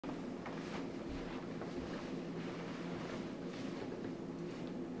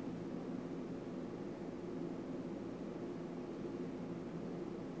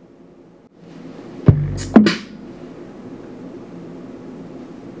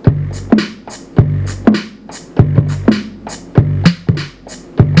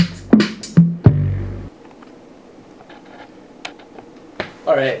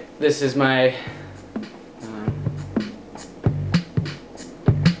Alright, this is my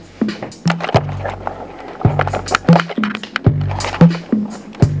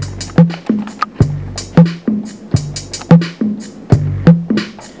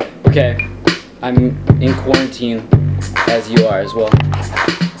okay, I'm in quarantine as you are as well.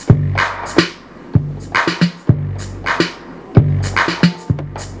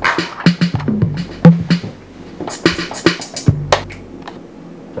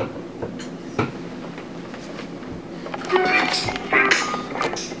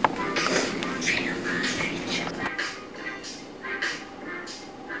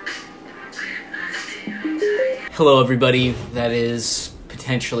 Hello everybody that is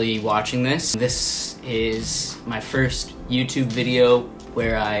potentially watching this. This is my first YouTube video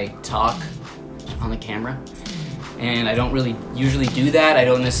where I talk on the camera, and I don't really usually do that. I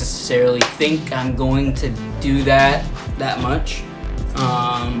don't necessarily think I'm going to do that much,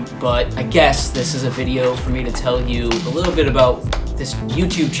 but I guess this is a video for me to tell you a little bit about this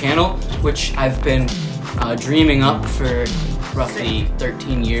YouTube channel, which I've been dreaming up for roughly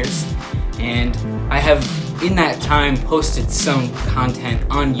 13 years, and I have in that time posted some content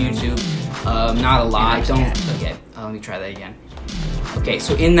on YouTube, not a lot. Okay, let me try that again. Okay,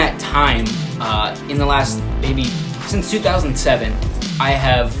 so in that time, in the last, maybe since 2007, I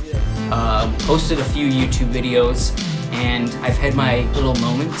have posted a few YouTube videos, and I've had my little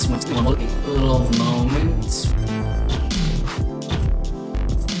moments.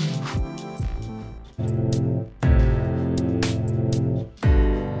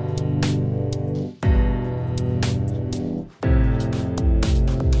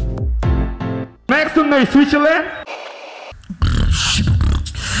 Next on the Switzerland.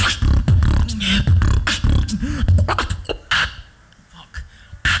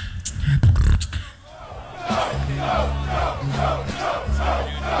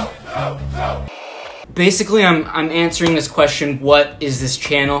 Basically, I'm answering this question: what is this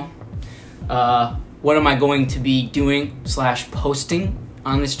channel? What am I going to be doing / posting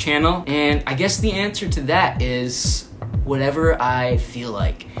on this channel? And I guess the answer to that is whatever I feel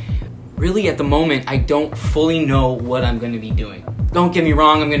like. Really, at the moment, I don't fully know what I'm going to be doing. Don't get me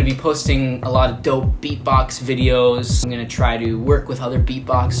wrong, I'm going to be posting a lot of dope beatbox videos. I'm going to try to work with other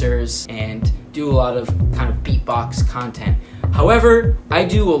beatboxers and do a lot of kind of beatbox content. However, I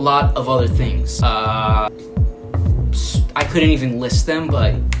do a lot of other things. I couldn't even list them,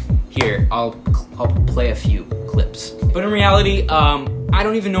 but here, I'll play a few clips. But in reality, I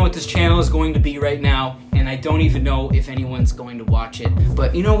don't even know what this channel is going to be right now, and I don't even know if anyone's going to watch it.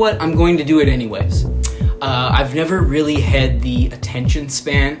 But you know what? I'm going to do it anyways. I've never really had the attention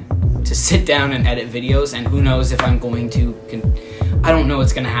span to sit down and edit videos, and who knows if I'm going to. I don't know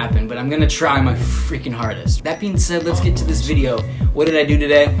what's gonna happen, but I'm gonna try my freaking hardest. That being said, let's get to this video. What did I do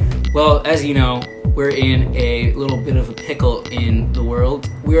today? Well, as you know, we're in a little bit of a pickle in the world.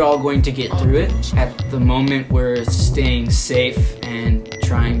 We're all going to get through it. At the moment, we're staying safe and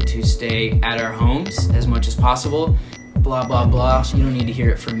trying to stay at our homes as much as possible. Blah, blah, blah. You don't need to hear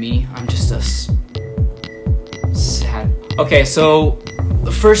it from me. I'm just a sad. Okay, so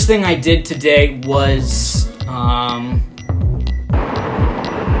the first thing I did today was,